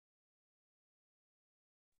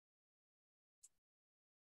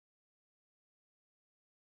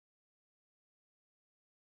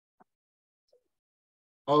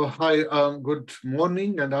Oh, hi. Good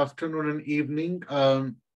morning and afternoon and evening.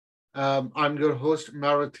 I'm your host,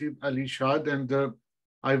 Marathi Ali Shad, and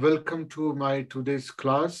I welcome to my today's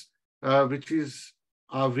class, which is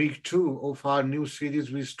week two of our new series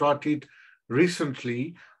we started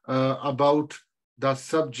recently about the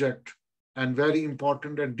subject and very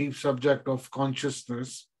important and deep subject of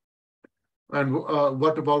consciousness. And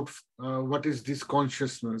what is this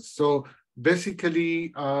consciousness? So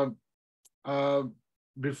basically, uh,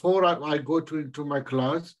 before I go into my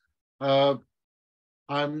class, uh,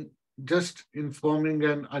 I'm just informing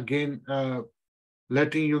and again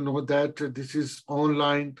letting you know that this is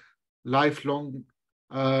online, lifelong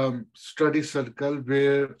study circle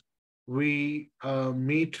where we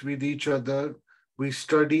meet with each other, we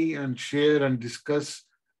study and share and discuss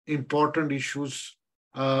important issues,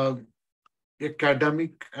 uh,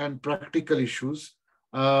 academic and practical issues.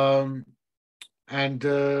 Um,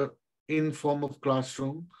 and in form of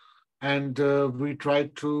classroom, and we try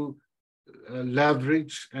to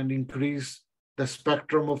leverage and increase the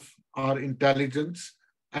spectrum of our intelligence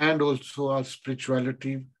and also our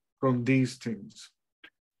spirituality from these things.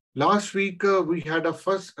 Last week we had a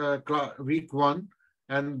first week one,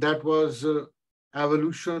 and that was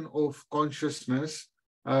evolution of consciousness,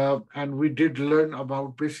 and we did learn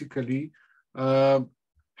about basically uh,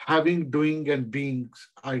 having, doing, and being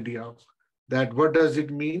idea. That what does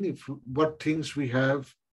it mean? If what things we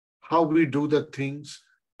have, how we do the things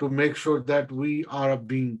to make sure that we are a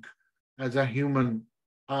being as a human.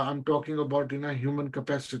 I'm talking about in a human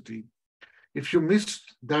capacity. If you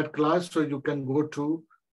missed that class, so you can go to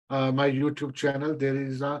my YouTube channel. There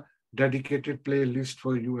is a dedicated playlist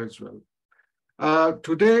for you as well.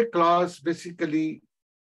 Today class basically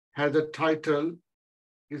has a title,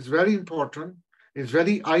 is very important, is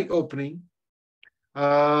very eye-opening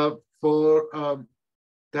uh, for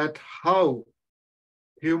that how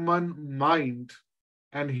human mind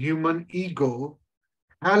and human ego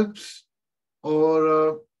helps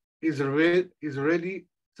or is really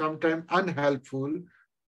sometimes unhelpful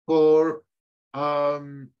for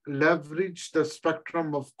leverage the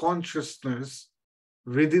spectrum of consciousness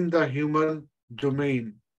within the human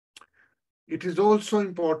domain. It is also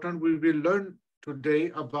important we will learn today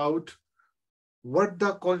about what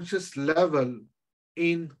the conscious level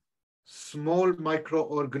in small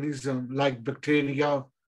microorganism like bacteria,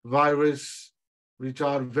 virus, which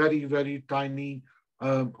are very, very tiny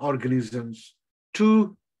organisms,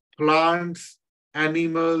 to plants,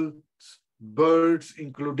 animals, birds,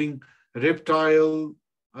 including reptile,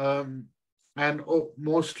 and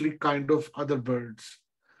mostly kind of other birds.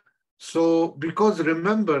 So, because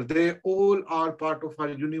remember, they all are part of our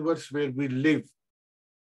universe where we live.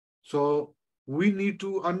 So, we need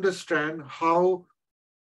to understand how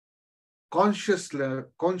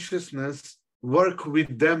consciousness work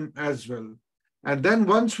with them as well. And then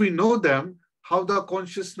once we know them, how the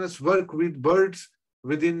consciousness work with birds,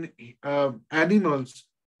 within animals,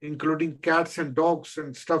 including cats and dogs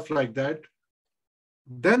and stuff like that,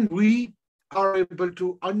 then we are able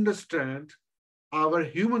to understand our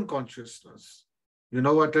human consciousness. You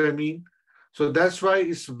know what I mean? So that's why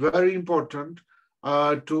it's very important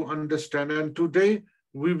to understand. And today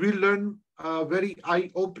we will learn very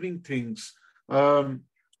eye-opening things, and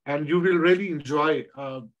you will really enjoy.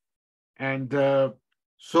 And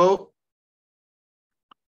so,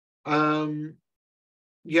 um,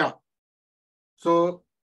 yeah. So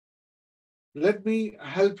let me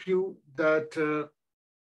help you that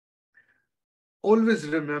always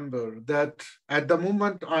remember that at the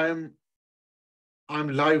moment I'm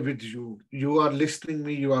live with you. You are listening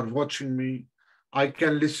me, you are watching me. I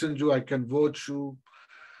can listen to you, I can watch you.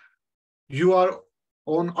 You are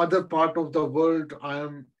on other part of the world. I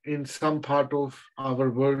am in some part of our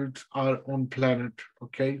world, our own planet,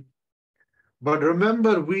 okay? But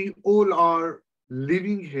remember, we all are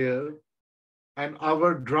living here, and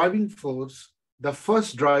our driving force, the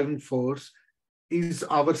first driving force, is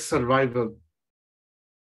our survival.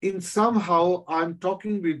 In somehow, I'm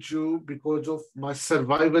talking with you because of my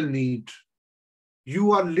survival need.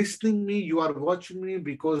 You are listening me, you are watching me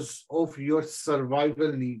because of your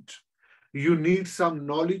survival need. You need some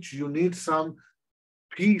knowledge, you need some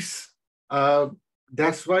peace.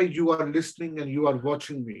 That's why you are listening and you are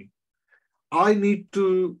watching me. I need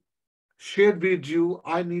to share with you,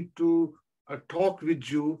 I need to talk with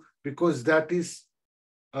you because that is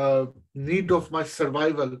need of my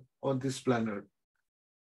survival on this planet.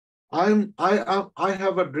 I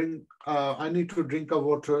have a drink. I need to drink a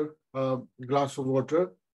water, glass of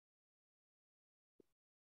water.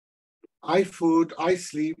 I food. I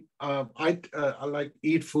sleep. I like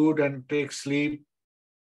eat food and take sleep.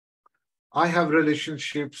 I have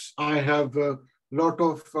relationships. I have a lot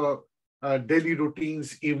of daily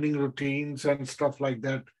routines, evening routines, and stuff like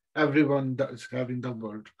that. Everyone does have in the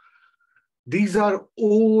world. These are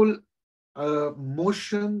all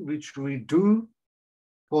motion which we do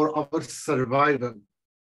for our survival.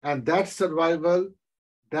 And that survival,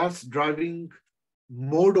 that's driving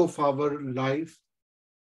mode of our life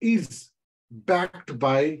is backed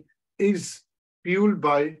by, is fueled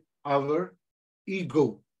by our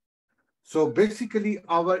ego. So basically,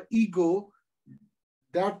 our ego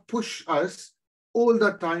that push us all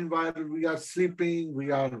the time while we are sleeping,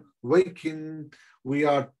 we are waking, we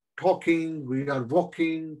are talking, we are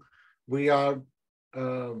walking, we are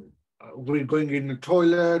we're going in the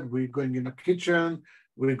toilet, we're going in the kitchen,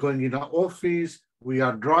 we're going in our office, we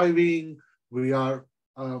are driving, we are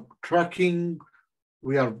tracking,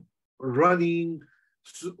 we are running,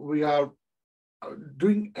 we are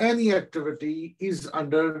doing any activity is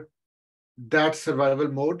under that survival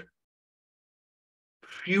mode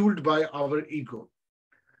fueled by our ego.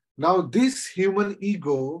 Now, this human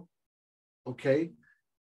ego, okay,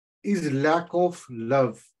 is lack of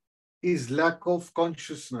love, is lack of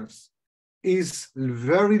consciousness, is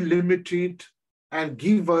very limited and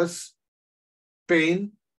give us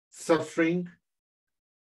pain, suffering,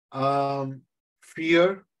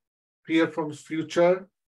 fear, fear from future,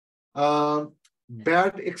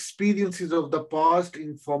 bad experiences of the past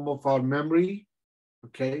in form of our memory,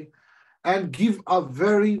 okay, and give a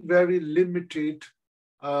very, very limited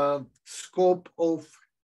scope of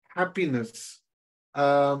happiness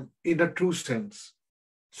in a true sense.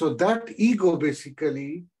 So that ego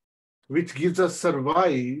basically, which gives us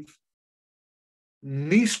survive,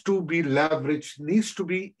 needs to be leveraged, needs to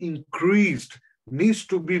be increased, needs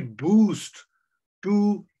to be boosted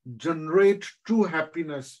to generate true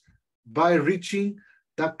happiness by reaching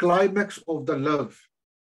the climax of the love.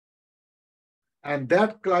 And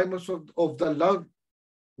that climax of the love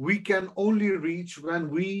we can only reach when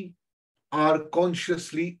we are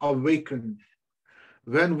consciously awakened,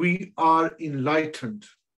 when we are enlightened,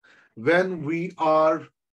 when we are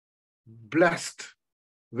blessed,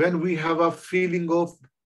 when we have a feeling of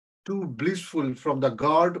too blissful from the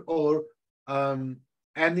God or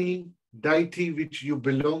any deity which you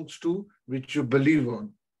belongs to, which you believe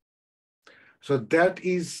on. So that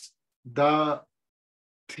is the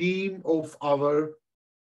theme of our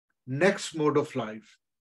next mode of life,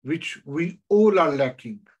 which we all are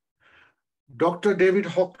lacking. Dr. David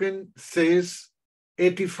Hawkins says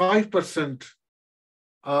 85%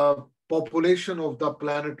 population of the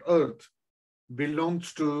planet Earth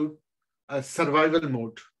belongs to a survival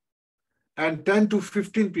mode. And 10 to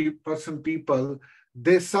 15% people,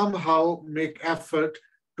 they somehow make effort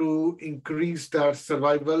to increase their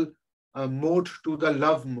survival mode to the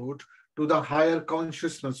love mode, to the higher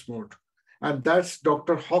consciousness mode. And that's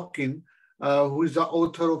Dr. Hawkins, who is the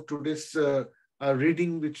author of today's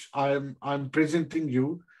reading, which I'm presenting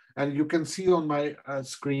you. And you can see on my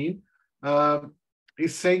screen,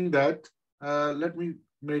 is saying that, let me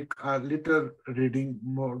make a little reading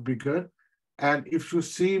more bigger. And if you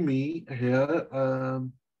see me here,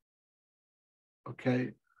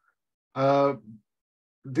 okay,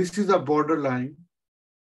 this is a borderline.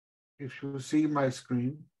 If you see my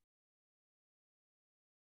screen,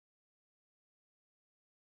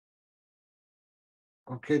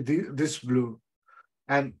 okay, this blue.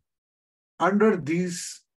 And under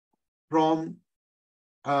these, from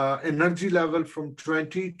energy level from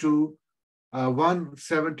 20 to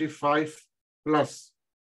 175 plus,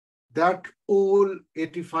 that all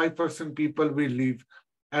 85% people will live.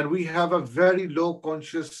 And we have a very low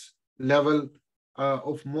conscious level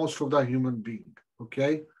of most of the human being,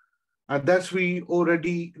 okay? And that's we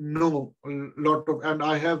already know a lot of, and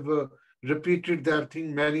I have repeated that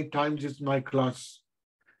thing many times in my class.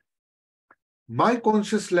 My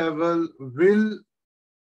conscious level will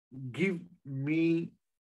give me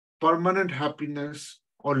permanent happiness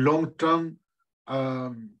or long-term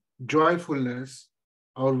joyfulness,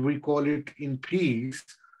 or we call it in peace,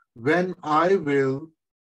 when I will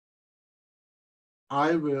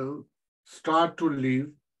start to live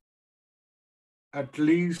at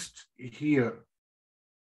least here,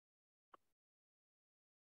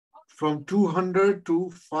 from 200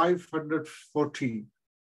 to 540,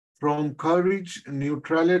 from courage,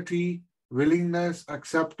 neutrality, willingness,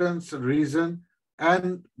 acceptance, reason,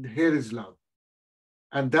 and here is love.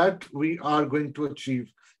 And that we are going to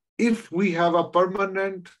achieve. If we have a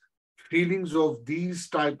permanent feelings of these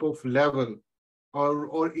type of level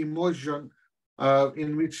or emotion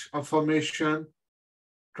in which affirmation,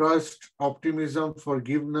 trust, optimism,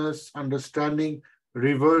 forgiveness, understanding,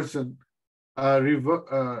 reversion,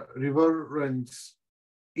 reverence,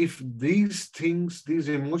 if these things, these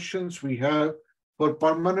emotions we have for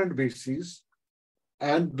permanent basis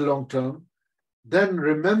and long term, then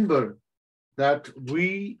remember that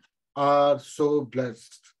we are so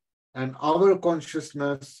blessed and our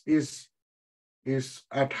consciousness is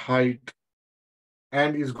at height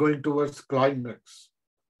and is going towards climax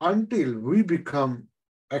until we become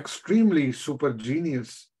extremely super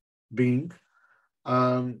genius being,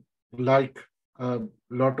 like a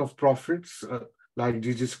lot of prophets, like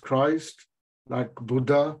Jesus Christ, like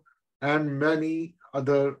Buddha, and many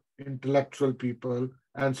other intellectual people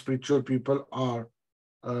and spiritual people are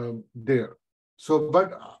there. So,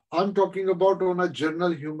 but I'm talking about on a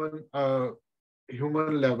general human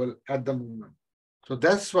level at the moment. So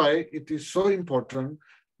that's why it is so important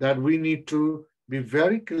that we need to be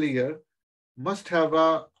very clear, must have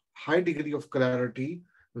a high degree of clarity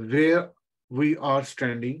where we are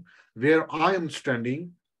standing, where I am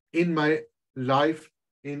standing in my life,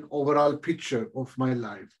 in overall picture of my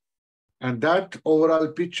life. And that overall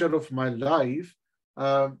picture of my life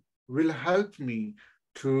uh, will help me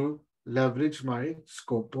to leverage my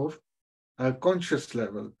scope of conscious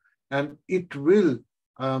level. And it will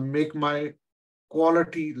make my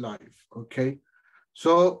quality life. Okay.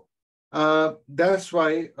 So that's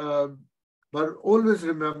why, but always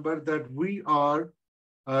remember that we are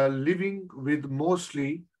living with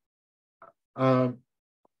mostly uh,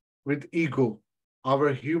 with ego. Our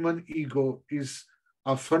human ego is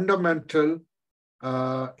a fundamental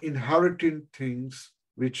inheriting things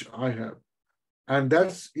which I have. And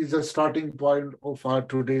that is a starting point of our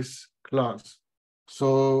today's class.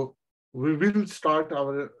 So we will start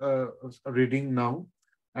our reading now.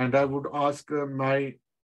 And I would ask my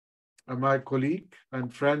colleague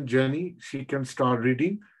and friend Jenny, she can start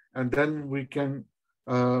reading, and then we can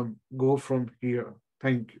go from here.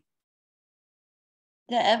 Thank you.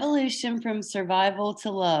 The evolution from survival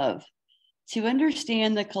to love. To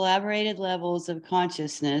understand the collaborated levels of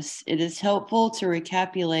consciousness, it is helpful to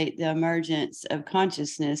recapitulate the emergence of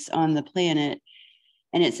consciousness on the planet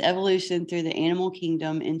and its evolution through the animal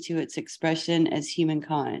kingdom into its expression as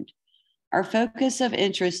humankind. Our focus of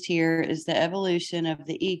interest here is the evolution of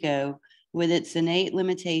the ego with its innate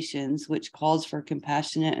limitations, which calls for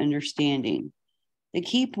compassionate understanding. The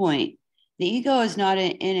key point: the ego is not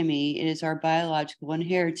an enemy, it is our biological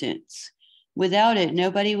inheritance. Without it,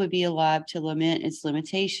 nobody would be alive to lament its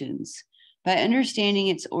limitations. By understanding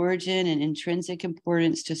its origin and intrinsic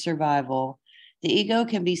importance to survival, the ego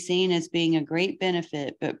can be seen as being a great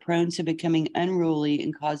benefit, but prone to becoming unruly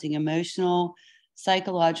and causing emotional,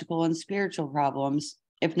 psychological, and spiritual problems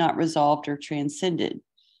if not resolved or transcended.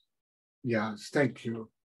 Yes, thank you.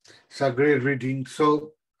 It's a great reading.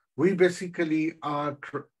 So we basically are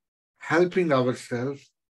helping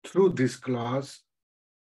ourselves through this class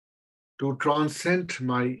to transcend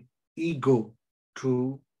my ego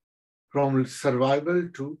to from survival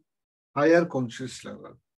to higher conscious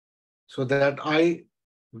level, so that I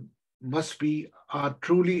must be a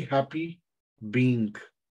truly happy being.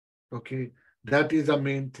 Okay, that is the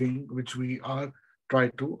main thing which we are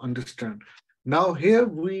trying to understand. Now, here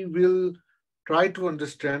we will try to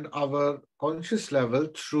understand our conscious level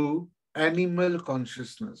through animal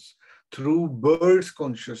consciousness, through birds'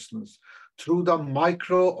 consciousness, through the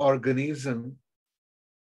microorganism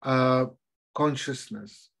uh,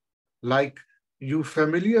 consciousness. Like, you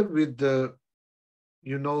familiar with the,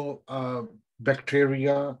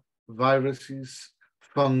 bacteria, viruses,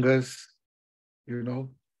 fungus, you know,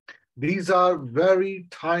 these are very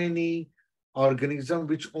tiny organisms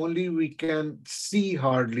which only we can see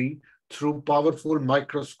hardly through powerful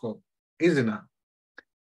microscope, isn't it?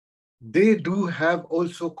 They do have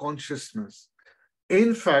also consciousness.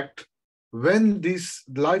 In fact, when this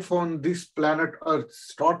life on this planet Earth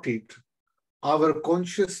started, our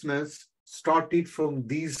consciousness started from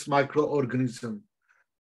these microorganisms.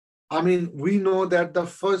 I mean, we know that the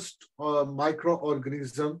first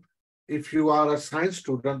microorganism, if you are a science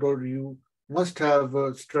student or you must have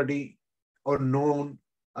studied or known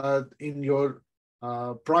in your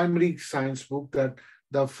primary science book that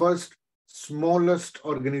the first smallest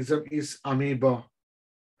organism is amoeba,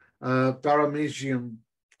 paramecium,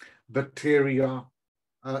 bacteria.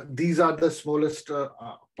 These are the smallest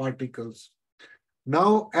particles.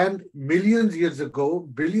 Now, and millions years ago,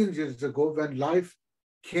 billions years ago, when life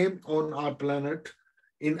came on our planet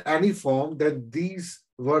in any form, that these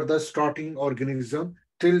were the starting organism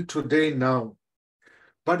till today now.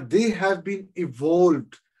 But they have been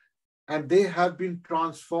evolved and they have been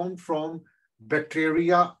transformed from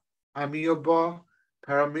bacteria, amoeba,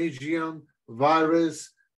 paramecium,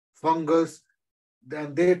 virus, fungus.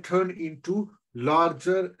 then they turn into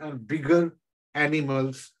larger and bigger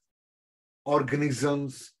animals,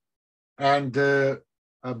 organisms, and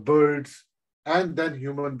birds, and then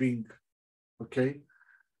human being. Okay,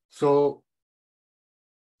 so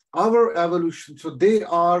our evolution, so they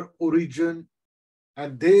are origin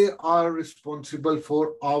and they are responsible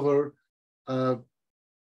for our,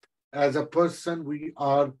 as a person, we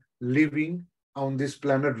are living on this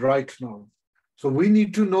planet right now. So we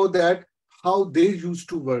need to know that how they used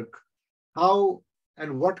to work, how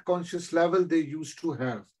and what conscious level they used to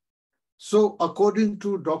have. So according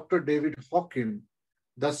to Dr. David Hawkins,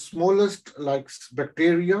 the smallest like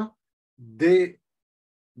bacteria, they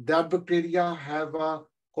that bacteria have a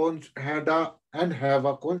have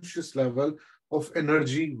a conscious level of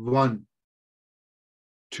energy 1,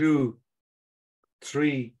 2,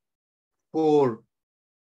 3, 4.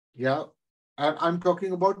 Yeah. And I'm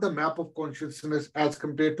talking about the map of consciousness as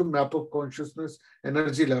compared to map of consciousness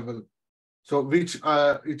energy level. So which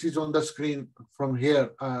it is on the screen from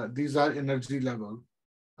here. These are energy level.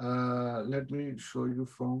 Let me show you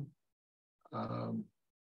from um,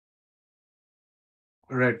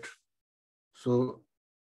 red. So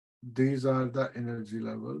these are the energy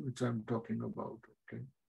level which I'm talking about. Okay.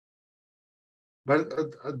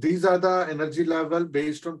 But these are the energy level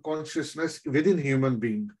based on consciousness within human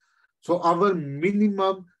being. So our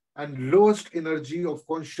minimum and lowest energy of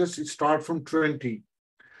consciousness start from 20.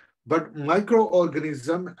 But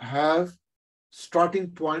microorganisms have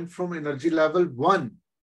starting point from energy level 1.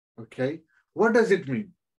 Okay. What does it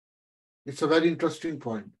mean? It's a very interesting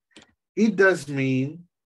point. It does mean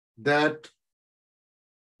that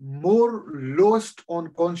more lowest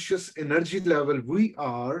on conscious energy level we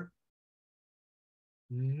are,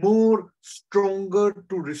 more stronger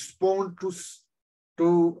to respond to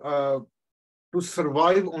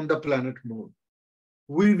survive on the planet more.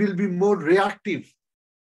 We will be more reactive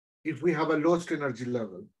if we have a lowest energy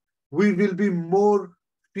level. We will be more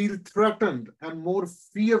feel threatened and more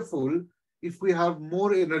fearful if we have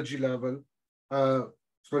more energy level,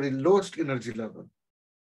 lowest energy level.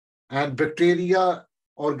 And bacteria,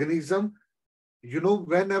 organism,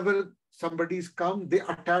 whenever somebody's come, they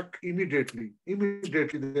attack immediately.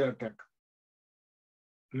 Immediately they attack.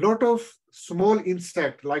 Lot of small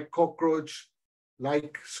insect like cockroach,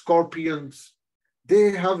 like scorpions,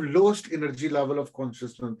 they have lowest energy level of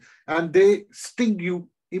consciousness and they sting you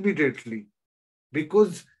immediately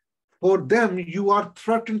because for them, you are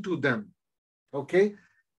threatened to them. Okay.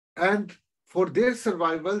 And for their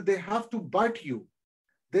survival, they have to bite you.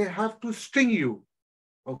 They have to sting you.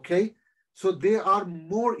 Okay. So they are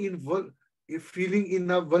more feeling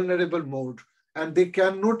in a vulnerable mode and they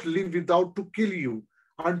cannot live without to kill you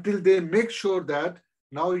until they make sure that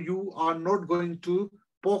now you are not going to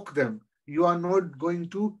poke them. You are not going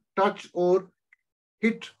to touch or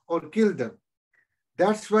hit or kill them.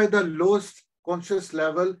 That's why the lowest conscious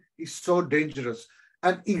level is so dangerous.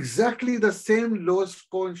 And exactly the same lowest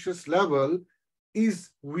conscious level is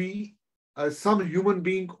some human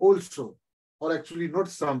being also, or actually not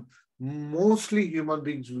some, mostly human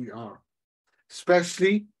beings we are,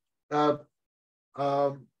 especially uh,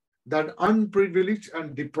 that unprivileged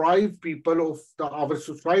and deprived people of our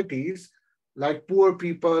societies, like poor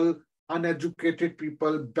people, uneducated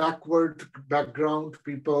people, backward background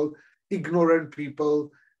people, ignorant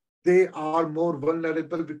people, they are more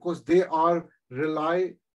vulnerable because they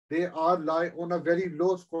lie on a very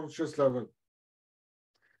low conscious level.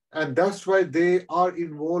 And that's why they are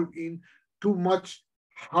involved in too much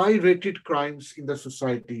high-rated crimes in the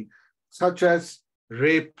society, such as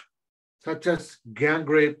rape, such as gang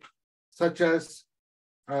rape, such as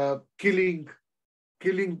killing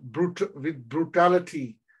with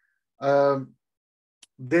brutality. Um,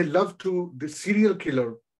 they love to the serial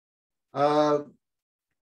killer, uh,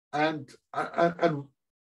 and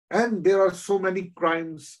and there are so many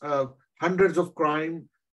crimes, hundreds of crime,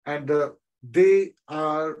 and they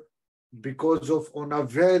are because of on a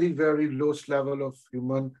very very lowest level of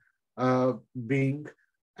human being,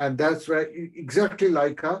 and that's why exactly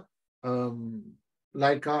like a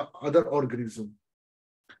other organism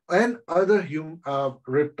and other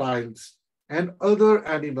reptiles and other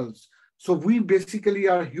animals. So we basically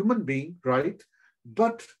are human being, right?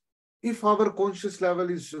 But if our conscious level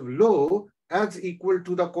is low, as equal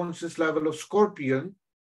to the conscious level of scorpion,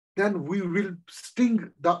 then we will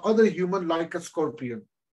sting the other human like a scorpion.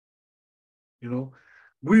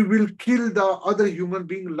 We will kill the other human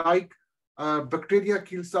being like bacteria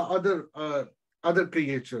kills the other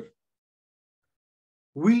creature.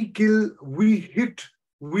 We kill, we hit,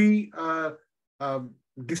 we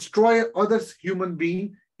destroy others human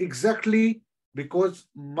being exactly because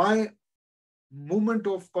my moment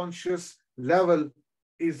of conscious level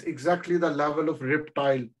is exactly the level of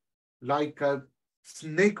reptile, like a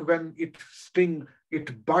snake when it stings,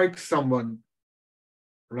 it bites someone,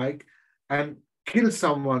 right? And kill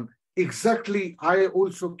someone. Exactly, I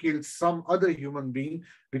also kill some other human being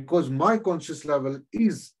because my conscious level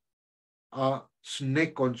is a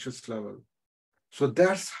snake conscious level. So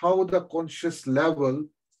that's how the conscious level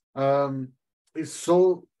um, is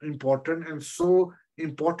so important and so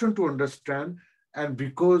important to understand. And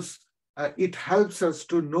because it helps us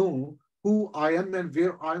to know who I am and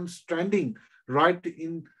where I'm standing right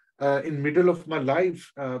in middle of my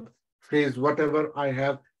life phase, whatever I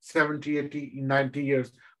have, 70, 80, 90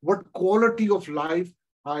 years, what quality of life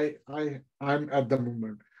I'm at the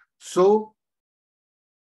moment. So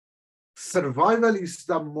survival is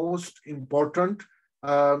the most important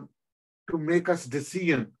uh, to make us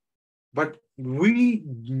decision. But we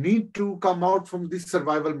need to come out from this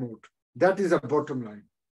survival mode. That is a bottom line.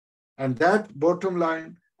 And that bottom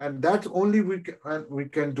line, and that's only we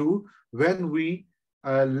can do when we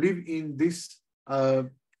live in this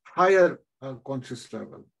higher conscious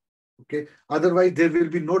level. Okay. Otherwise, there will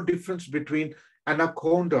be no difference between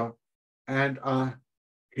anaconda and a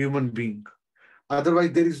human being.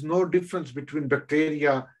 Otherwise, there is no difference between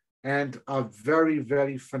bacteria and a very,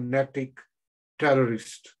 very fanatic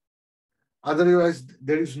terrorist. Otherwise,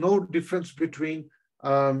 there is no difference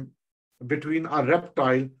um, between a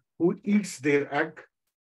reptile who eats their egg,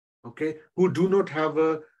 okay, who do not have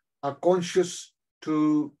a conscious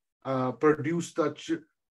to produce the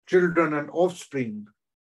children and offspring,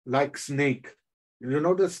 like snake. You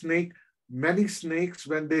know the snake. Many snakes,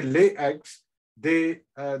 when they lay eggs, they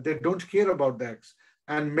don't care about the eggs,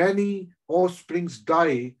 and many offsprings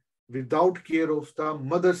die without care of the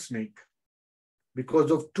mother snake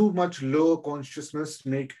because of too much low consciousness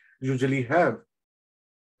snake usually have.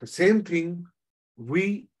 The same thing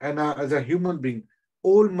we and as a human being,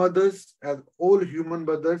 all mothers and all human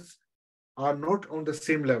mothers are not on the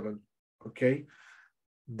same level. Okay,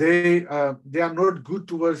 they are not good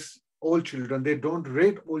towards all children. They don't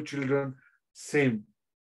rate all children same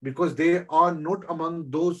because they are not among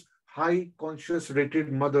those high conscious rated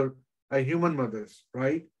human mothers,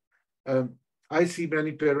 right? Um, I see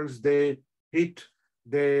many parents, they hit,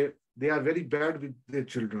 they are very bad with their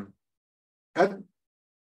children. And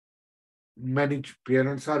many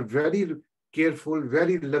parents are very careful,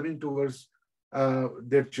 very loving towards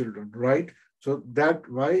their children, right? So that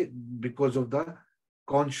why, because of the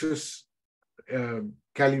conscious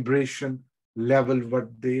calibration level what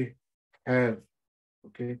they have.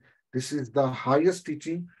 Okay, this is the highest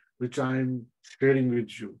teaching which I'm sharing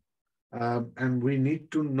with you. And we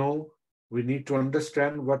need to know, we need to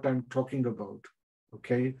understand what I'm talking about.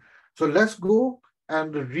 Okay, so let's go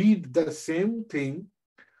and read the same thing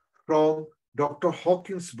from Dr.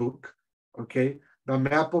 Hawkins' book, okay, The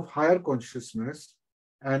Map of Higher Consciousness,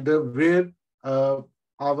 and where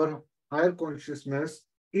our higher consciousness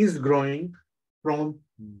is growing from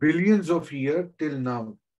billions of years till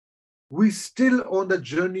now. We still on the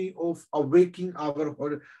journey of awakening our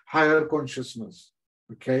higher consciousness.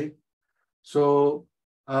 Okay, so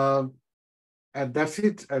and that's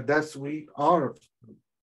it. That's we are.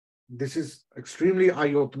 This is extremely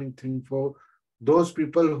eye-opening thing for those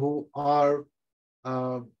people who are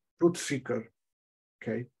truth seeker.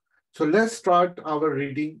 Okay, so let's start our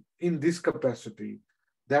reading in this capacity.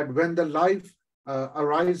 That when the life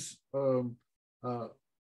arises uh,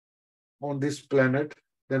 on this planet,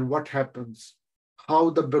 then what happens? How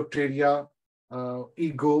the bacteria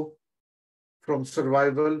ego from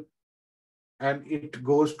survival and it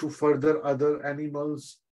goes to further other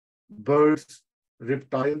animals, birds,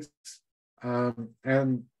 reptiles,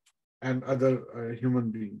 and other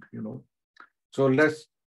human being. So let's.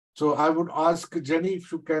 So I would ask Jenny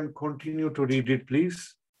if you can continue to read it,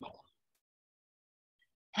 please.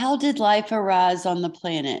 How did life arise on the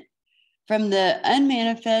planet? From the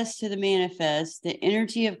unmanifest to the manifest, the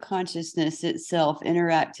energy of consciousness itself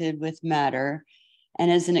interacted with matter, and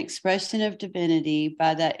as an expression of divinity,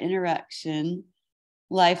 by that interaction,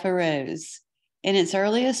 life arose. In its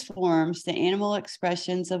earliest forms, the animal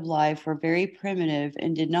expressions of life were very primitive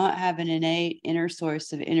and did not have an innate inner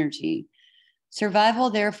source of energy. Survival,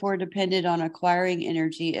 therefore, depended on acquiring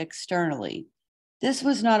energy externally. This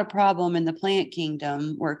was not a problem in the plant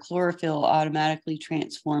kingdom, where chlorophyll automatically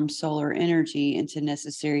transformed solar energy into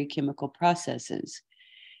necessary chemical processes.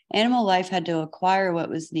 Animal life had to acquire what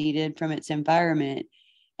was needed from its environment,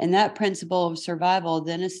 and that principle of survival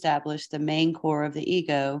then established the main core of the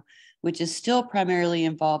ego, which is still primarily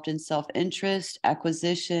involved in self-interest,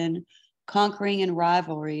 acquisition, conquering, and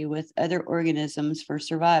rivalry with other organisms for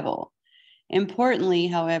survival. Importantly,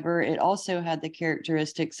 however, it also had the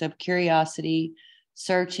characteristics of curiosity,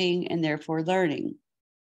 searching, and therefore learning.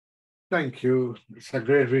 Thank you. It's a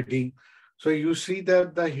great reading. So you see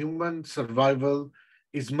that the human survival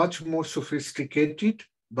is much more sophisticated,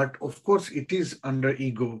 but of course it is under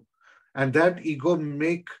ego. And that ego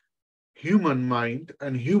make human mind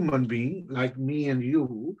and human being like me and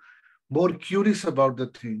you more curious about the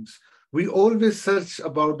things. We always search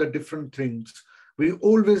about the different things. We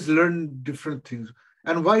always learn different things.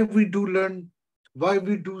 And why we do learn, why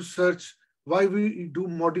we do search, why we do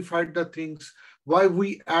modify the things, why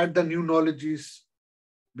we add the new knowledges,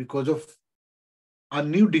 because of a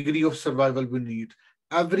new degree of survival we need.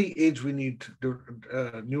 Every age we need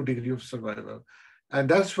the new degree of survival. And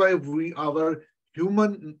that's why our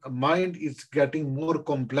human mind is getting more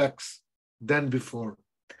complex than before.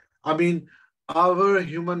 I mean, our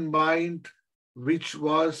human mind, which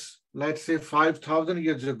was, let's say, 5,000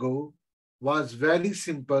 years ago, was very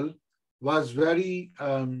simple, was very,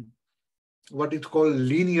 what is called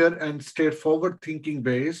linear and straightforward thinking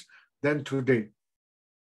based than today.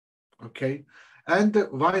 Okay. And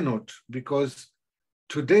why not? Because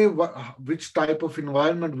today, which type of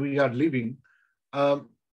environment we are living, um,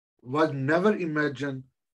 was never imagined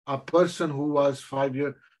a person who was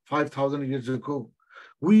 5,000 years ago.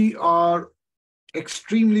 We are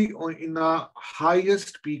extremely in the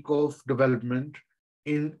highest peak of development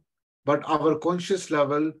in, but our conscious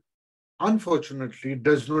level, unfortunately,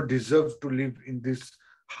 does not deserve to live in this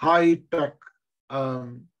high-tech,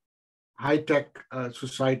 um, high-tech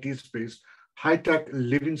society space, high-tech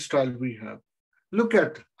living style we have. Look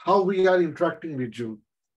at how we are interacting with you.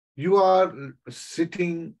 You are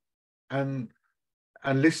sitting and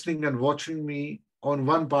listening and watching me on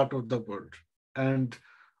one part of the world. And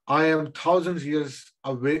I am thousands years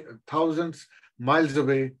away, thousands miles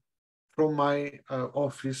away from my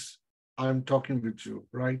office. I'm talking with you,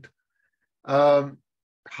 right? Um,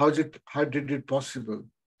 how did it possible?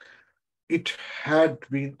 It had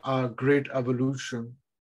been a great evolution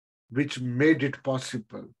which made it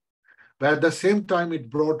possible. But at the same time, it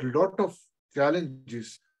brought a lot of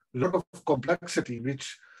challenges, a lot of complexity,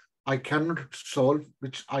 which I cannot solve,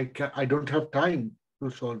 which I don't have time to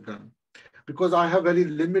solve them because I have very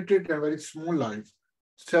limited and very small life,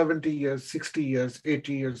 70 years, 60 years,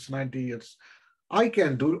 80 years, 90 years. I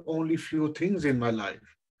can do only few things in my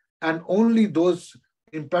life and only those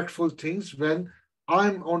impactful things when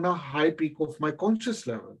I'm on a high peak of my conscious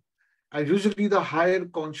level. And usually the higher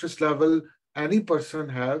conscious level any person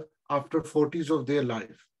have after 40s of their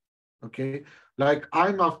life. Okay. Like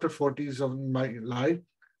I'm after 40s of my life,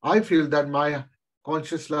 I feel that my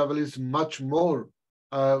conscious level is much more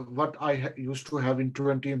what I used to have in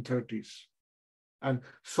 20 and 30s. And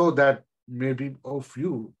so that maybe of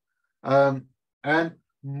you. Um, and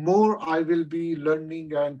more I will be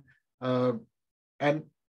learning uh, and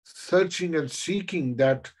searching and seeking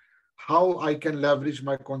that how I can leverage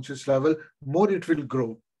my conscious level, more it will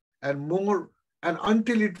grow. And more, and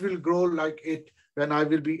until it will grow like it, when I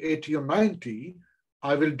will be 80 or 90,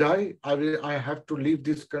 I will die. I have to leave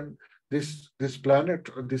this planet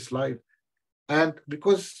or this life. And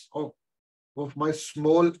because of my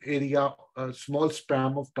small area, small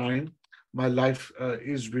span of time, my life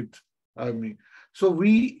is with me. So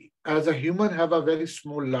we as a human have a very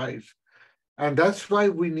small life. And that's why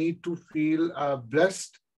we need to feel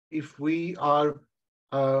blessed if we are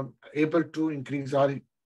able to increase our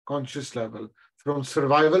conscious level from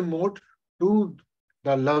survival mode to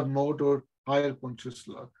the love mode or higher conscious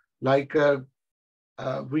love. Like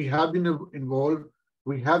we have been involved,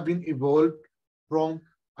 we have been evolved from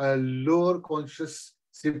a lower conscious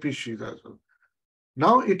species as well.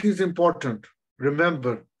 Now it is important,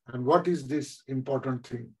 remember, and what is this important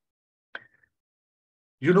thing?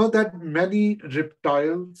 You know that many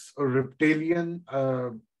reptiles or reptilian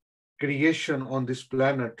creation on this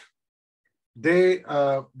planet, they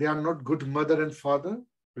are not good mother and father.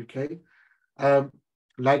 Okay, um,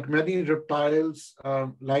 like many reptiles,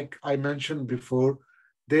 like I mentioned before,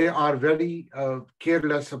 they are very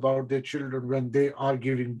careless about their children when they are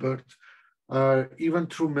giving birth. Even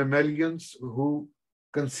through mammalians who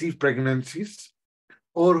conceive pregnancies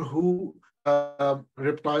or who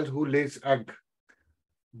reptiles who lays egg,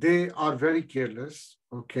 they are very careless,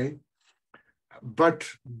 okay? But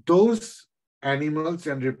those animals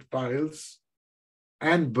and reptiles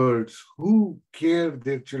and birds who care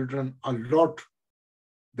their children a lot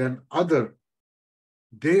than other,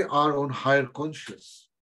 they are on higher conscious.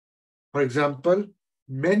 For example,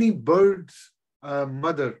 many birds,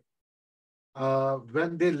 mother,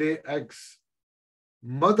 when they lay eggs,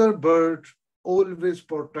 mother bird always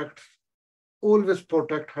protect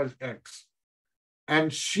her eggs.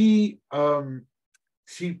 and she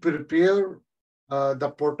prepare the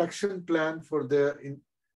protection plan for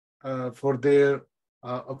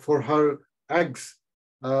for her eggs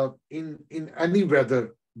in any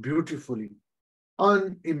weather beautifully,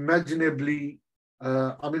 unimaginably.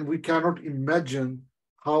 I mean, we cannot imagine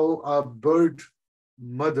how a bird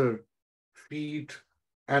mother feed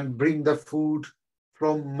and bring the food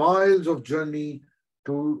from miles of journey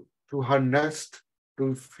to her nest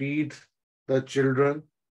to feed the children,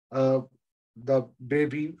 uh, the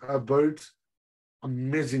baby birds,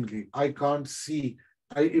 amazingly. I can't see.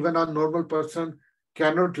 Even a normal person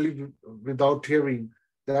cannot live without hearing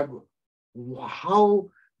that how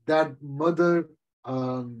that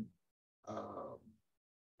um,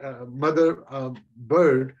 uh, mother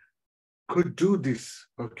bird could do this.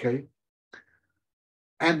 Okay,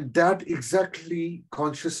 and that exactly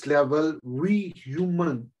conscious level we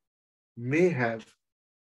human may have.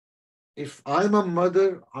 If I'm a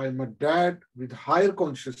mother, I'm a dad with higher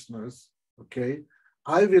consciousness, okay,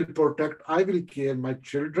 I will protect, I will care my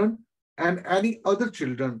children and any other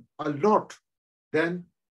children a lot than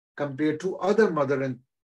compared to other mother and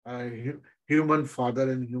human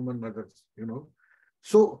father and human mothers, you know.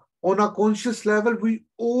 So on a conscious level, we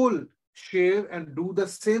all share and do the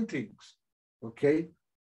same things, okay.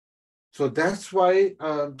 So that's why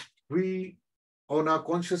we, on a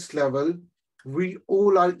conscious level, we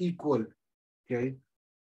all are equal, okay.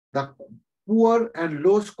 The poor and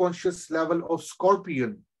lowest conscious level of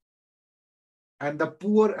scorpion and the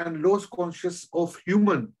poor and lowest conscious of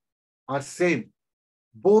human are same.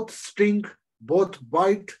 Both sting, both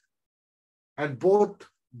bite, and both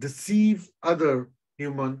deceive other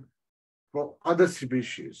human for other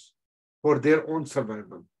species for their own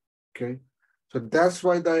survival. Okay. So that's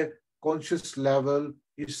why the conscious level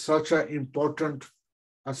is such an important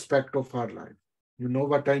aspect of our life. You know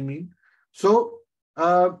what I mean? So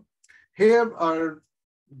uh, here are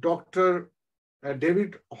Dr.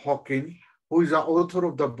 David Hawking, who is the author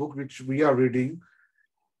of the book which we are reading.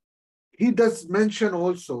 He does mention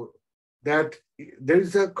also that there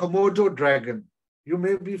is a Komodo dragon. You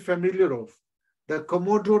may be familiar of. The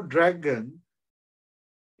Komodo dragon,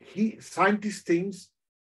 scientists think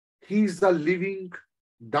he is the living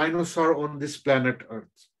dinosaur on this planet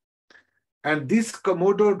Earth. And this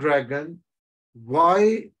Komodo dragon,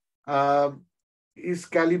 why is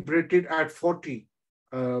calibrated at 40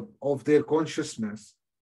 of their consciousness?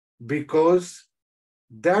 Because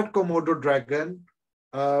that Komodo dragon,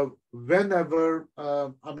 whenever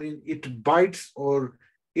I mean it bites or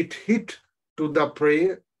it hit to the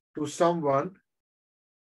prey to someone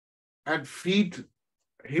and feed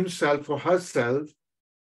himself or herself,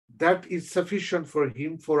 that is sufficient for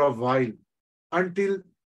him for a while until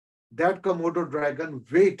that Komodo dragon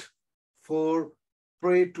wait for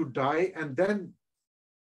prey to die and then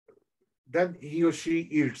he or she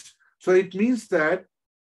eats. So it means that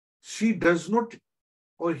she does not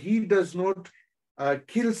or he does not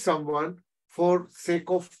kill someone for sake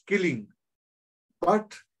of killing,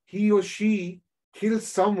 but he or she kills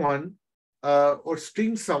someone or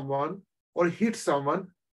stings someone or hits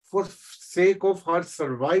someone for sake of her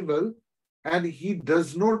survival, and he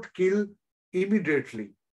does not kill immediately.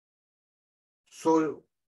 So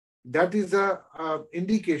that is a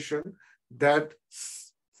indication that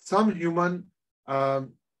some human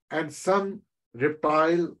and some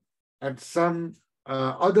reptile and some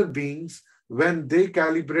other beings, when they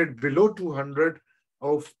calibrate below 200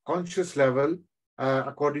 of conscious level,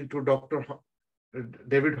 according to Dr.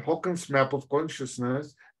 David Hawkins' map of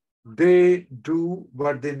consciousness, they do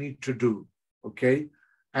what they need to do, okay?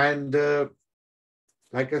 And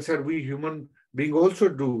like I said, we human being also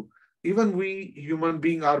do. Even we human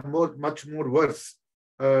being are much more worse,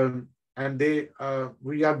 and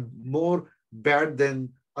we are more bad than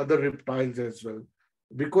other reptiles as well,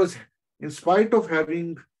 because in spite of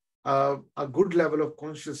having a good level of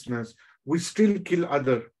consciousness, we still kill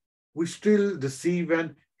other, we still deceive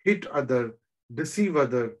and hit other, deceive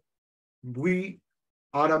other. We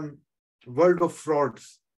are a world of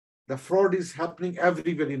frauds. The fraud is happening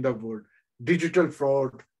everywhere in the world. Digital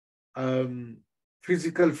fraud, um,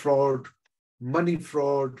 physical fraud, money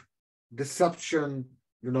fraud, deception,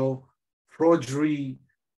 you know, forgery,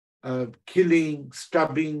 killing,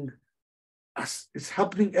 stabbing. It's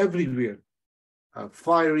happening everywhere.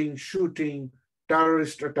 Firing, shooting,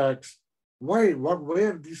 terrorist attacks. Why?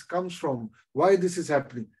 Where this comes from? Why this is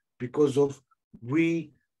happening? Because of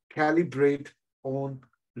we calibrate on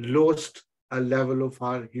lost a level of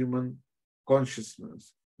our human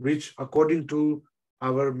consciousness, which according to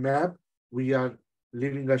our map, we are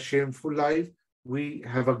living a shameful life. We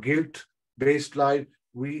have a guilt-based life.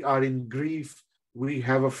 We are in grief. we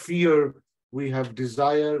have a fear, we have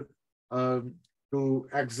desire to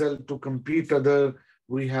excel, to compete other,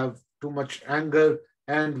 we have too much anger,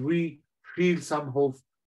 and we feel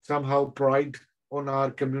somehow pride on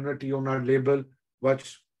our community, on our label, what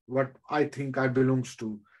I think I belongs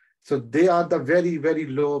to. So they are the very, very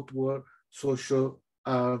low, poor social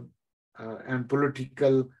and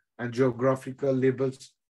political and geographical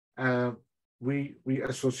labels uh, we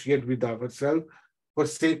associate with ourselves for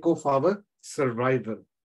sake of our survival.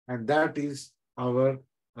 And that is our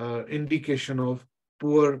indication of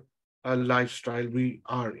poor lifestyle we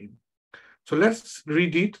are in. So let's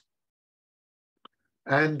read it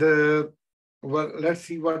and well, let's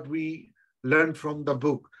see what we learned from the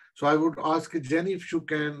book. So I would ask Jenny if you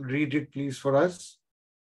can read it, please, for us.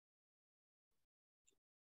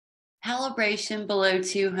 Calibration below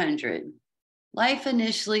 200. Life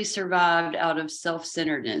initially survived out of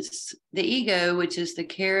self-centeredness. The ego, which is the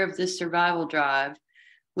care of the survival drive,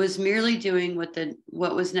 was merely doing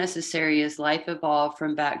what was necessary as life evolved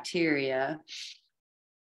from bacteria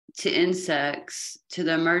to insects to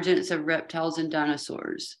the emergence of reptiles and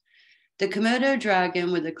dinosaurs. The Komodo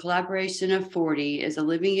dragon, with a collaboration of 40, is a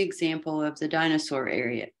living example of the dinosaur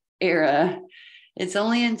era. Its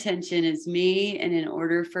only intention is me, and in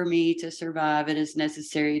order for me to survive, it is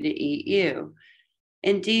necessary to eat you.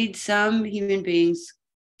 Indeed, some human beings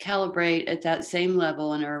calibrate at that same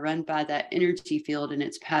level and are run by that energy field and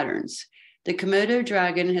its patterns. The Komodo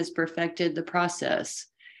dragon has perfected the process.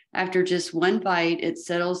 After just one bite, it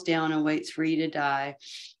settles down and waits for you to die,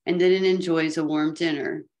 and then it enjoys a warm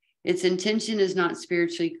dinner. Its intention is not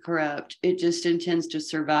spiritually corrupt. It just intends to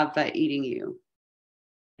survive by eating you.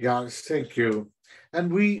 Yes, thank you.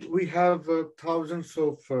 And we have thousands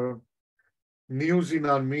of news in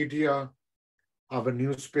our media, our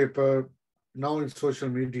newspaper, now in social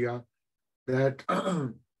media, that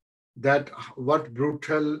that what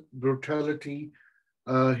brutality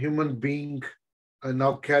human being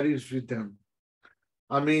now carries with them.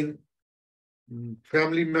 I mean,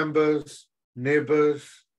 family members, neighbors,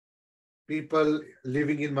 people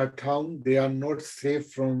living in my town, they are not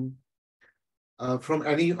safe from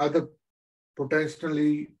any other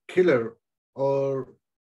potentially killer or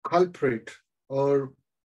culprit or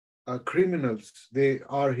criminals. They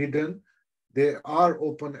are hidden. They are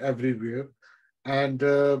open everywhere, and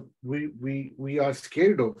we are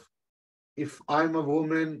scared of. If I'm a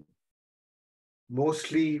woman,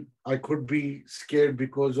 mostly I could be scared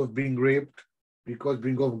because of being raped, because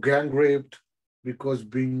being of gang raped, because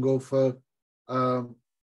being of um,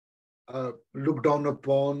 looked down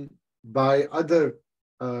upon by other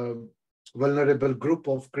um vulnerable group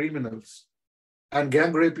of criminals. And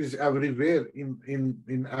gang rape is everywhere in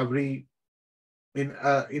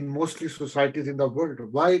mostly societies in the world.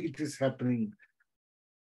 Why it is happening?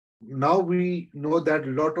 Now we know that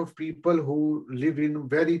a lot of people who live in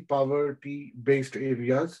very poverty-based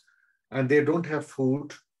areas and they don't have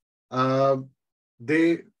food, uh,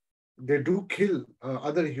 they they do kill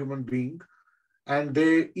other human being and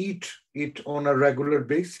they eat it on a regular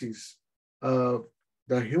basis. Uh,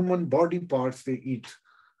 the human body parts they eat.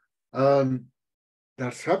 Um,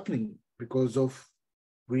 that's happening because of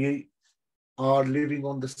we are living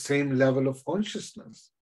on the same level of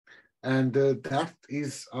consciousness. And that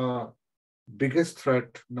is our biggest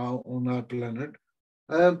threat now on our planet.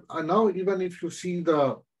 And now, even if you see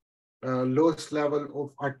the lowest level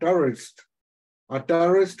of a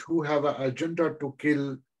terrorist who have an agenda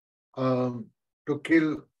um, to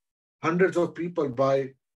kill hundreds of people by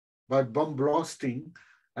bomb blasting,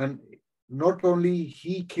 and not only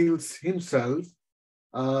he kills himself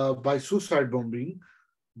by suicide bombing,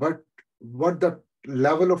 but what the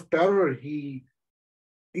level of terror he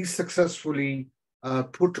is successfully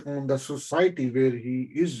put on the society where he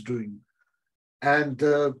is doing, and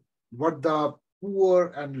what the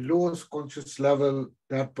poor and lowest conscious level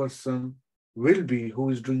that person will be who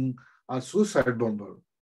is doing a suicide bomber.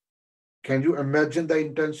 Can you imagine the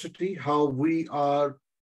intensity? How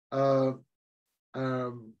uh,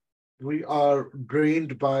 um, we are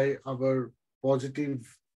drained by our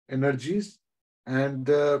positive energies, and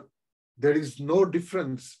there is no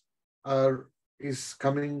difference uh, is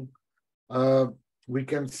coming. Uh, we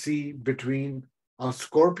can see between a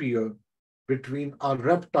scorpion, between a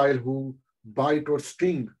reptile who bite or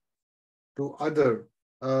sting to other,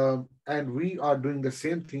 and we are doing the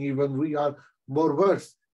same thing. Even we are more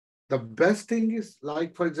worse. The best thing is,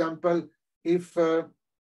 like for example, if uh,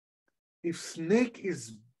 if snake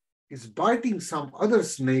is biting some other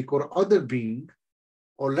snake or other being,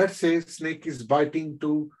 or let's say snake is biting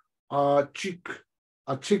to a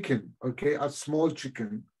chicken, okay, a small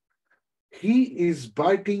chicken. He is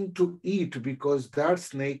biting to eat because that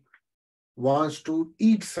snake wants to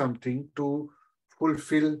eat something to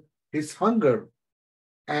fulfill his hunger.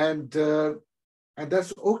 And, uh, and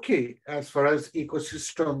that's okay as far as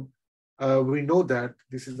ecosystem. We know that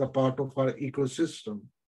this is a part of our ecosystem.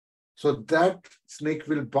 So that snake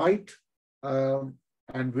will bite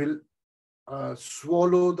and will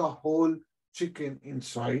swallow the whole chicken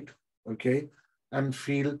inside, okay, and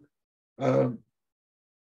feel um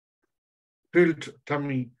filled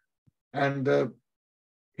tummy, and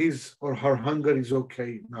his or her hunger is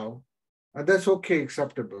okay now, and that's okay,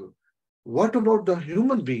 acceptable. What about the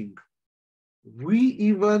human being? We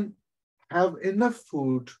even have enough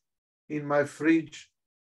food in my fridge.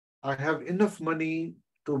 I have enough money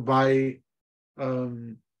to buy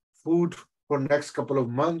um, food for next couple of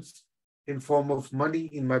months in form of money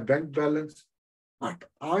in my bank balance. But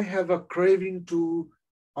I have a craving to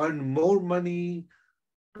earn more money,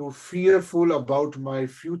 to fearful about my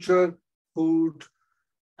future food,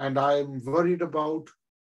 and I'm worried about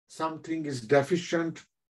something is deficient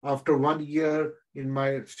after 1 year in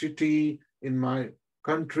my city, in my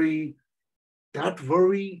country. That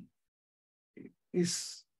worry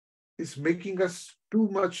is is making us too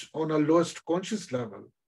much on a lowest conscious level.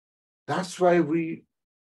 That's why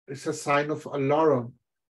it's a sign of alarm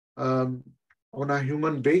um, on a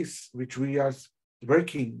human base, which we are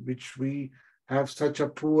working, which we have such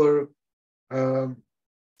a um,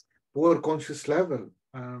 poor conscious level,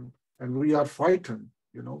 and we are frightened,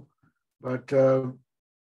 you know. But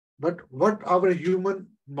but what our human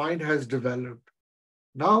mind has developed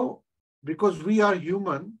now, because we are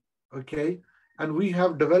human, okay, and we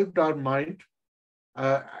have developed our mind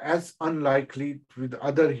as unlikely with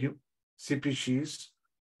other species.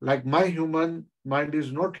 Like my human mind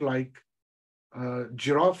is not like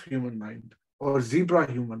giraffe human mind or zebra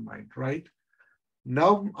human mind, right?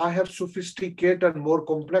 Now I have sophisticated and more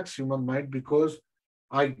complex human mind because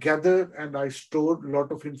I gather and I store a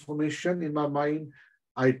lot of information in my mind.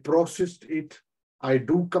 I processed it. I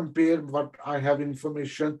do compare what I have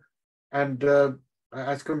information and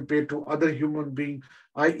as compared to other human beings,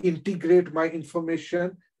 I integrate my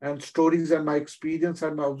information and stories and my experience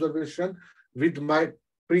and my observation with my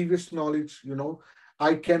previous knowledge.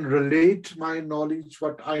 I can relate my knowledge,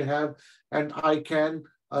 what I have, and I can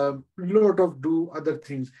lot of do other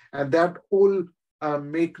things, and that all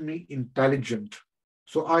make me intelligent.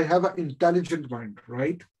 So I have an intelligent mind,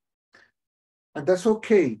 right? And that's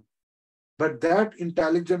okay. But that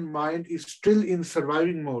intelligent mind is still in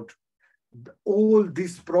surviving mode. All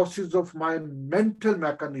this process of my mental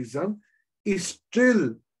mechanism is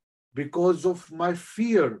still because of my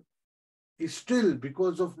fear, is still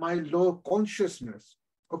because of my low consciousness.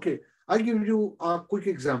 Okay, I give you a quick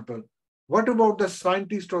example. What about the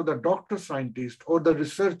scientist or the doctor scientist or the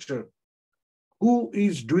researcher who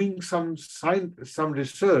is doing some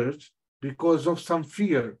research because of some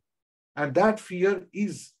fear? And that fear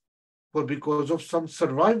is for because of some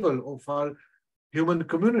survival of our human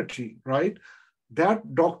community, right?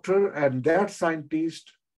 That doctor and that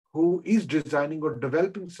scientist who is designing or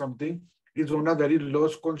developing something is on a very low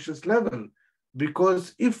conscious level,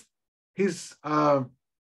 because if his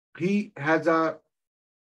he has a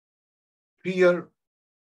fear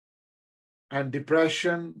and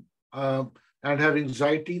depression and have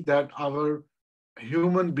anxiety that our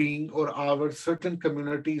human being or our certain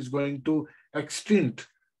community is going to extinct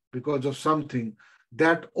because of something,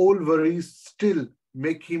 that all worries still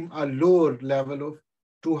make him a lower level of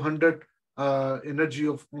 200 energy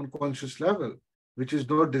of unconscious level, which is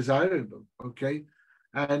not desirable. Okay,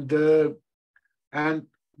 and the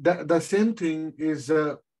same thing is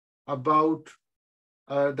about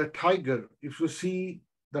the tiger. If you see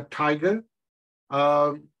the tiger,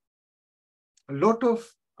 um, a lot of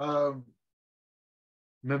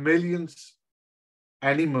mammalians,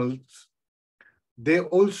 animals, they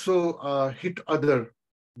also hit other.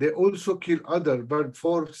 They also kill other, but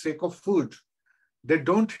for sake of food. They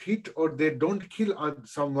don't hit or they don't kill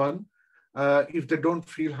someone if they don't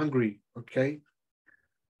feel hungry. Okay,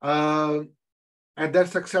 uh, and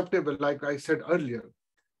that's acceptable, like I said earlier.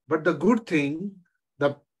 But the good thing,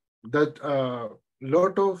 the that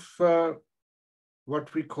lot of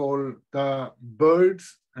what we call the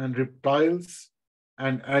birds and reptiles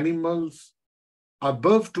and animals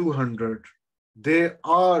above 200, they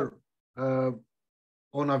are uh,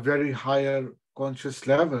 on a very higher conscious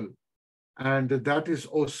level. And that is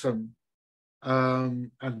awesome.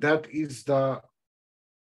 And that is the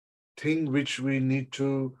thing which we need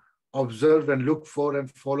to observe and look for and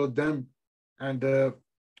follow them. And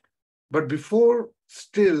but before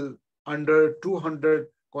still under 200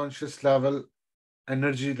 conscious level,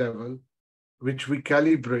 energy level, which we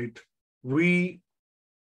calibrate, we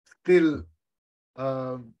still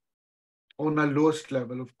on a lowest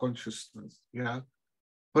level of consciousness. Yeah.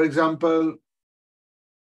 For example,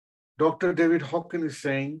 Dr. David Hawkins is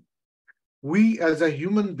saying, we as a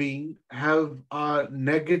human being have a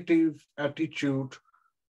negative attitude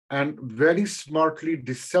and very smartly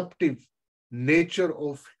deceptive nature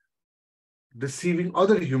of deceiving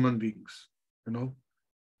other human beings. You know,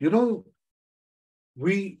 you know,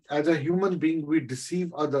 we as a human being, we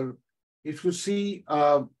deceive other. If you see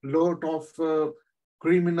a lot of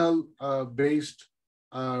criminal based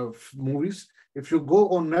movies, if you go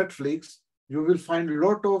on Netflix, you will find a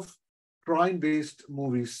lot of crime based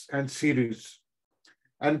movies and series.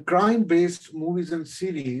 And crime based movies and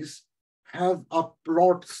series have a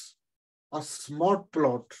plots, a smart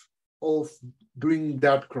plot of doing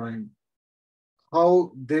that crime,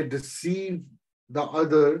 how they deceive the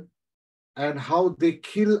other and how they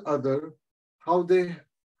kill other, how they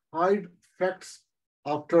hide facts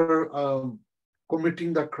after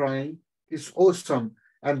committing the crime is awesome.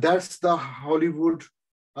 And that's the Hollywood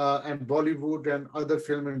and Bollywood and other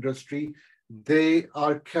film industry. They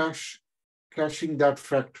are caching that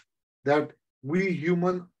fact that we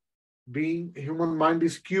human mind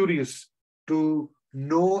is curious to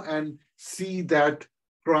know and see that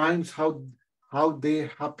crimes, how they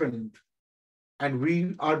happened. And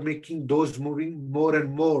we are making those moving more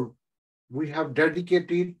and more. We have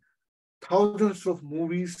dedicated thousands of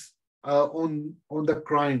movies on the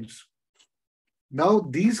crimes. Now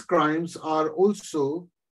these crimes are also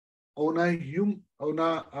on a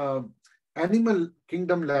animal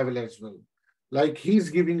kingdom level as well. Like he's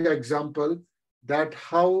giving an example that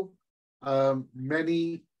how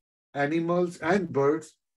many animals and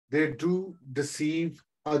birds, they do deceive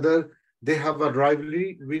other, they have a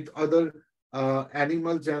rivalry with other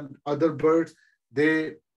animals and other birds.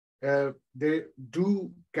 They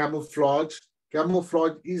do camouflage.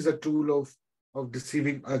 Camouflage is a tool of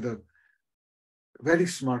deceiving other very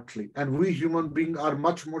smartly. And we human beings are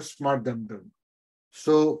much more smart than them.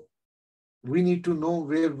 So we need to know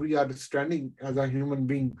where we are standing as a human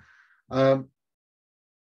being. Um,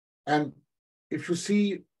 and if you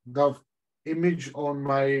see the image on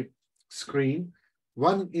my screen,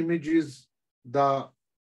 one image is the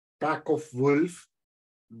pack of wolf.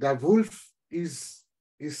 The wolf is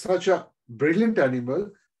such a brilliant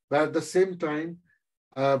animal, but at the same time,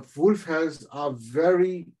 wolf has a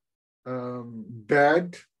very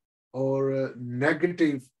bad or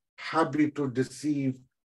negative habit to deceive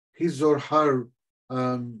his or her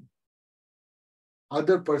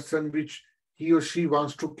other person, which he or she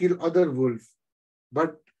wants to kill other wolf.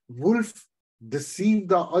 But wolf deceive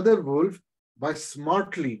the other wolf by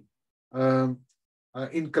smartly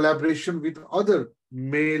in collaboration with other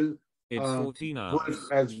male It's 14 wolf hours.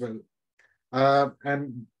 as well.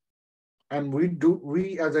 And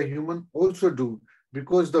we as a human also do,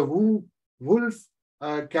 because the wolf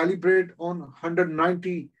calibrate on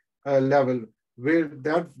 190 level, where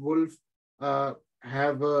that wolf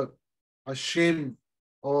have a shame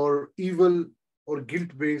or evil or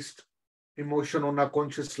guilt-based emotion on a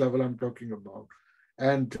conscious level I'm talking about.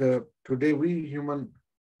 And today we human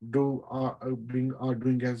are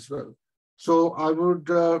doing as well. So I would,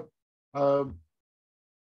 uh,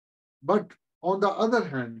 but on the other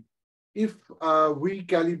hand, if we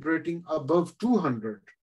calibrating above 200,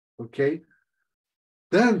 okay,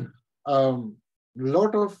 then a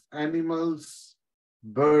lot of animals,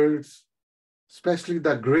 birds, especially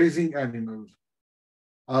the grazing animals,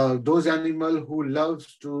 those animals who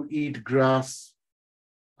loves to eat grass,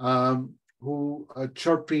 who are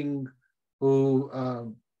chirping, who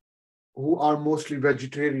are mostly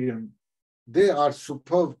vegetarian, they are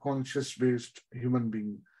superb conscious-based human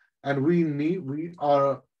being, and we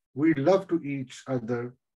love to eat each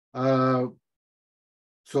other.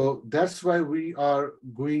 So that's why we are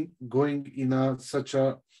going in such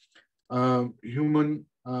a human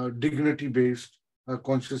dignity-based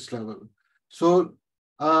conscious level. So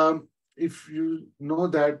if you know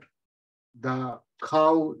that the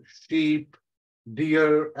cow, sheep,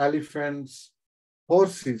 deer, elephants,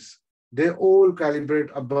 horses, they all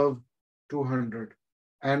calibrate above 200.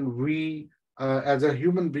 And we, as a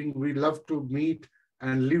human being, we love to meet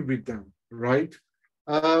and live with them, right?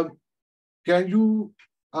 Can you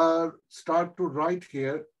start to write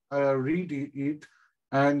here, read it,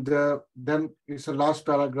 and then it's the last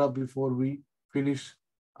paragraph before we finish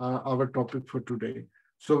our topic for today.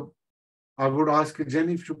 So I would ask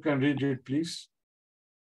Jenny if you can read it, please.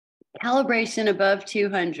 Calibration above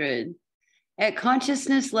 200. At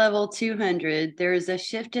consciousness level 200, there is a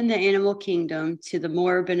shift in the animal kingdom to the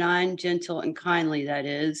more benign, gentle, and kindly, that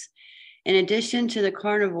is, In addition to the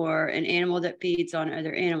carnivore, an animal that feeds on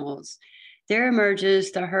other animals, there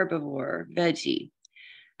emerges the herbivore, veggie.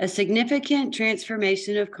 A significant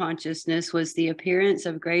transformation of consciousness was the appearance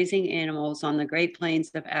of grazing animals on the Great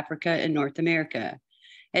Plains of Africa and North America.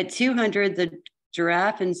 At 200, the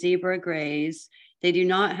giraffe and zebra graze. They do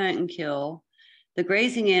not hunt and kill. The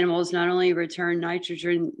grazing animals not only return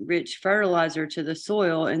nitrogen-rich fertilizer to the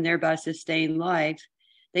soil and thereby sustain life,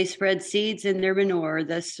 they spread seeds in their manure,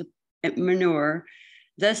 thus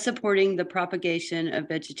supporting the propagation of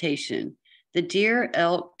vegetation. The deer,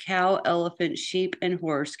 elk, cow, elephant, sheep, and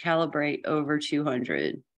horse calibrate over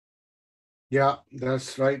 200. Yeah,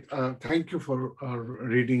 that's right. Thank you for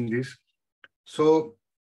reading this. So,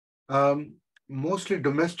 mostly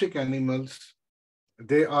domestic animals,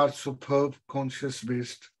 they are superb,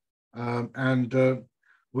 conscious-based, and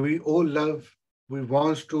we all love, we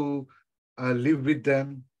want to live with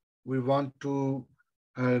them, we want to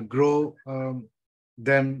grow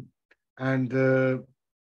them, and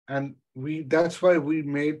that's why we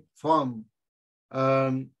made farm,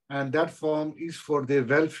 and that farm is for the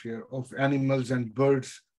welfare of animals and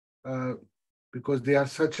birds, because they are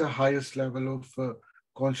such a highest level of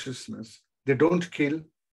consciousness. They don't kill.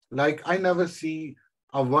 Like I never see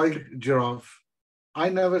a wild giraffe. I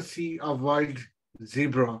never see a wild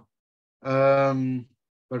zebra. Um,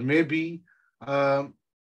 but maybe, um,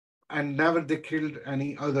 and never they killed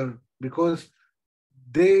any other, because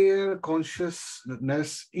their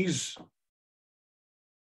consciousness is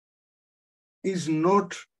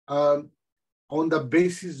not on the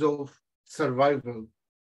basis of survival.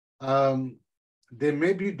 Um, they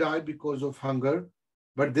maybe die because of hunger,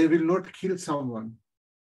 but they will not kill someone.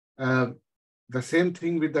 Uh, the same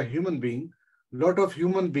thing with the human being. A lot of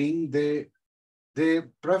human being, they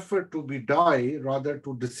prefer to be die rather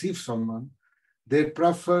to deceive someone. They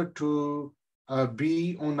prefer to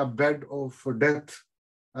be on a bed of death,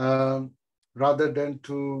 rather than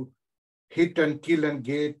to hit and kill and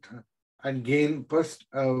gain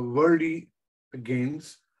worldly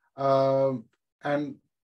gains. And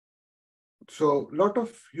so a lot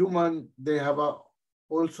of human, they have a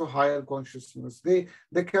also higher consciousness. They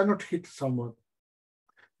cannot hit someone.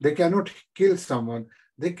 They cannot kill someone.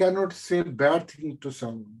 They cannot say bad thing to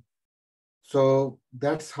someone. So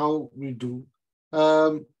that's how we do.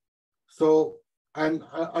 Um, so, and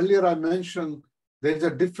earlier I mentioned there's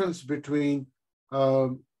a difference between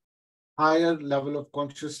higher level of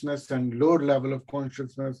consciousness and lower level of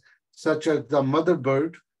consciousness, such as the mother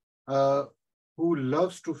bird, who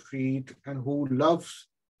loves to feed and who loves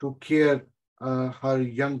to care her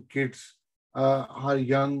young kids, her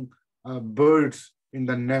young birds in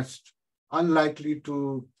the nest, unlikely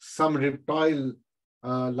to some reptile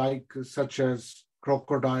like such as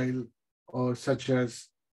crocodile or such as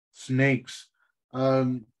snakes.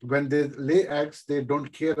 When they lay eggs, they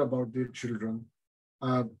don't care about their children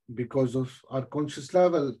because of our conscious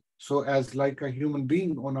level. So as like a human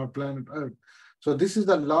being on our planet Earth. So this is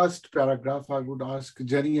the last paragraph. I would ask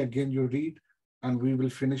Jenny again, you read, and we will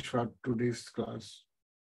finish for today's class.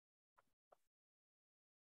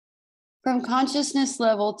 From consciousness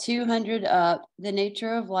level 200 up, the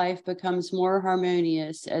nature of life becomes more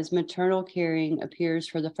harmonious as maternal caring appears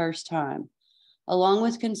for the first time, along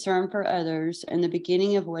with concern for others and the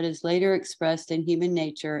beginning of what is later expressed in human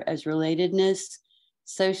nature as relatedness,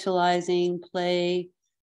 socializing, play,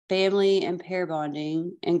 family and pair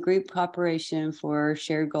bonding, and group cooperation for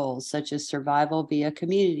shared goals, such as survival via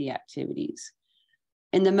community activities.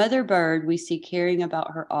 In the mother bird, we see caring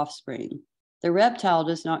about her offspring. The reptile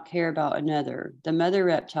does not care about another. The mother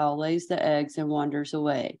reptile lays the eggs and wanders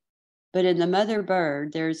away. But in the mother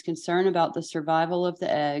bird, there is concern about the survival of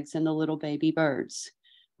the eggs and the little baby birds.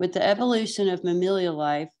 With the evolution of mammalian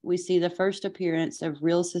life, we see the first appearance of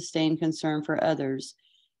real sustained concern for others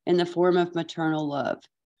in the form of maternal love.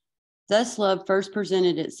 Thus, love first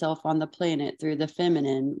presented itself on the planet through the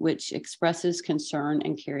feminine, which expresses concern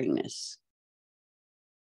and caringness.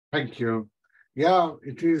 Thank you. Yeah,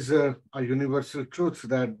 it is a universal truth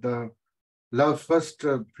that the love first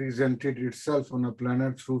presented itself on a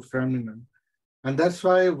planet through feminine. And that's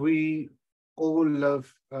why we all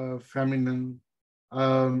love feminine.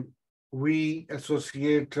 We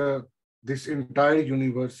associate this entire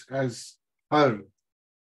universe as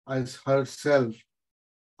herself,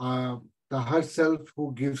 the herself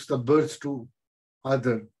who gives the birth to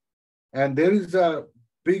other. And there is a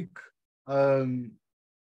big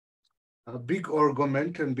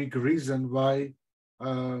argument and big reason why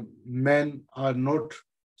men are not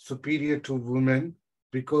superior to women,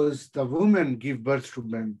 because the women give birth to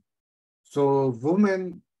men. So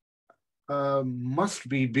women must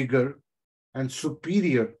be bigger and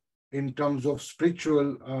superior in terms of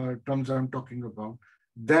spiritual terms I'm talking about,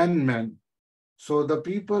 than men. So the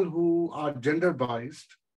people who are gender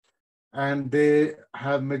biased and they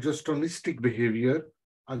have misogynistic behavior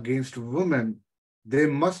against women, they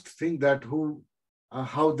must think that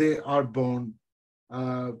how they are born.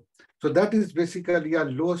 Uh, so that is basically a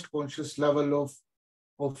lowest conscious level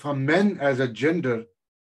of a men as a gender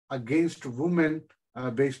against women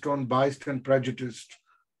based on biased and prejudiced.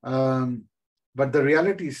 Um, but the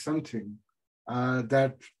reality is something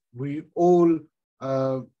that we all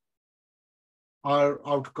uh, are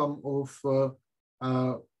outcome of,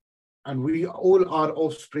 and we all are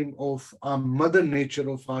offspring of mother nature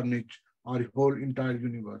of our nature, our whole entire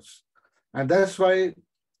universe. And that's why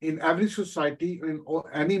in every society, in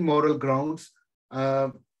any moral grounds, uh,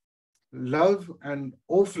 love and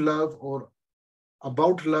of love or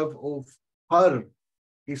about love of her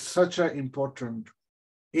is such an important.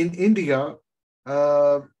 In India,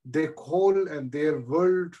 they call and their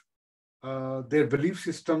world, their belief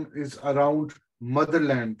system is around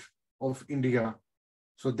motherland of India.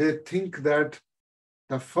 So they think that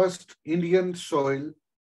the first Indian soil,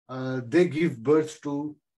 they give birth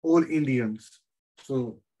to all Indians.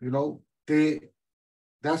 So,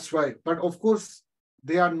 that's why. But of course,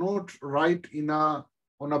 they are not right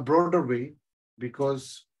on a broader way,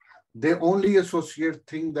 because they only associate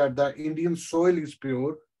think that the Indian soil is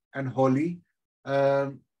pure and holy.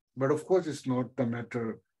 But of course, it's not the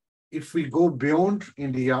matter. If we go beyond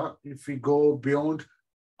India, if we go beyond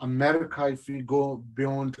America, if we go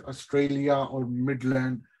beyond Australia or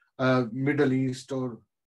Middle East, or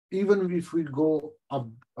even if we go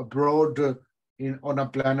abroad on a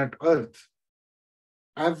planet Earth,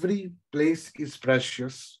 every place is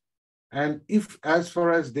precious. And if, as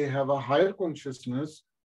far as they have a higher consciousness,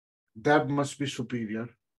 that must be superior,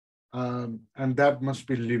 and that must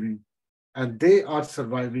be living. And they are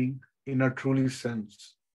surviving in a truly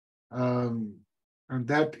sense. And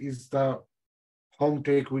that is the home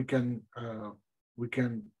take we can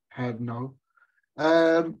have now.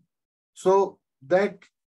 So that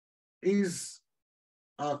is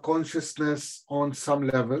a consciousness on some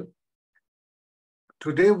level.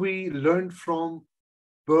 Today we learned from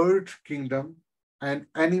bird kingdom and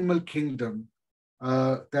animal kingdom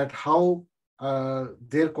that how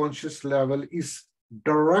their conscious level is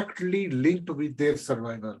directly linked with their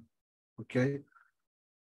survival. Okay.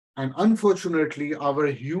 And unfortunately, our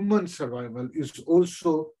human survival is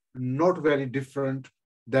also not very different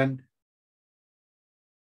than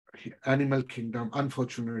animal kingdom,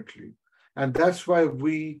 unfortunately. And that's why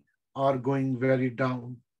we are going very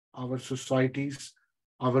down. Our societies,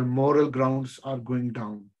 our moral grounds are going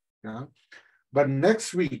down. Yeah. But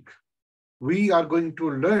next week, we are going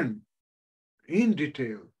to learn in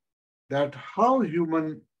detail that how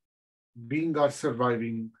human beings are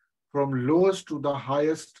surviving from lowest to the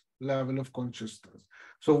highest level of consciousness.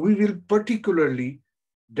 So we will particularly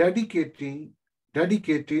dedicated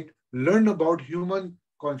learn about human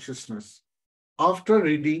consciousness after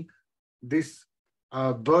reading this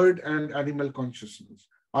bird and animal consciousness.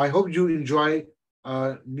 I hope you enjoy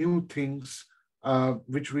new things,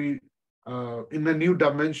 which we, in a new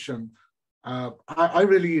dimension. I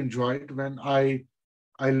really enjoyed when I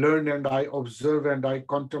learn and I observe and I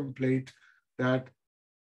contemplate that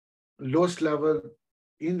lowest level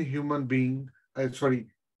in human being,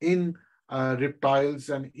 in reptiles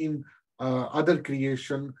and in other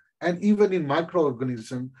creation and even in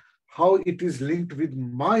microorganism, how it is linked with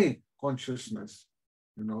my consciousness,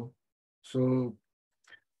 So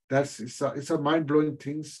it's a mind-blowing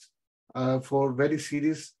things for very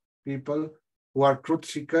serious people who are truth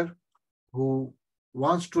seeker, who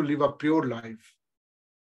wants to live a pure life.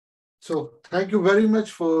 So thank you very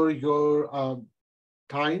much for your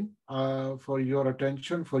time, for your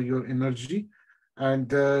attention, for your energy.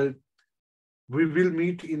 And we will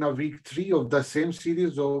meet in a week 3 of the same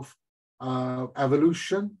series of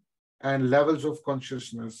evolution and levels of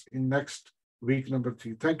consciousness in next week number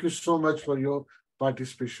 3. Thank you so much for your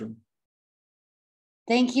participation.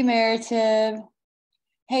 Thank you, Meritib.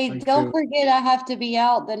 Hey, don't forget I have to be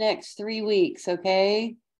out the next 3 weeks,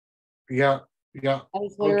 okay? Yeah. I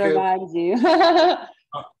just want to remind you.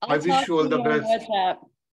 I wish you all the best.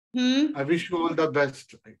 I wish you all the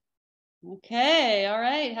best. Okay, all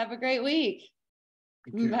right. Have a great week.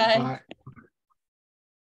 Okay, bye.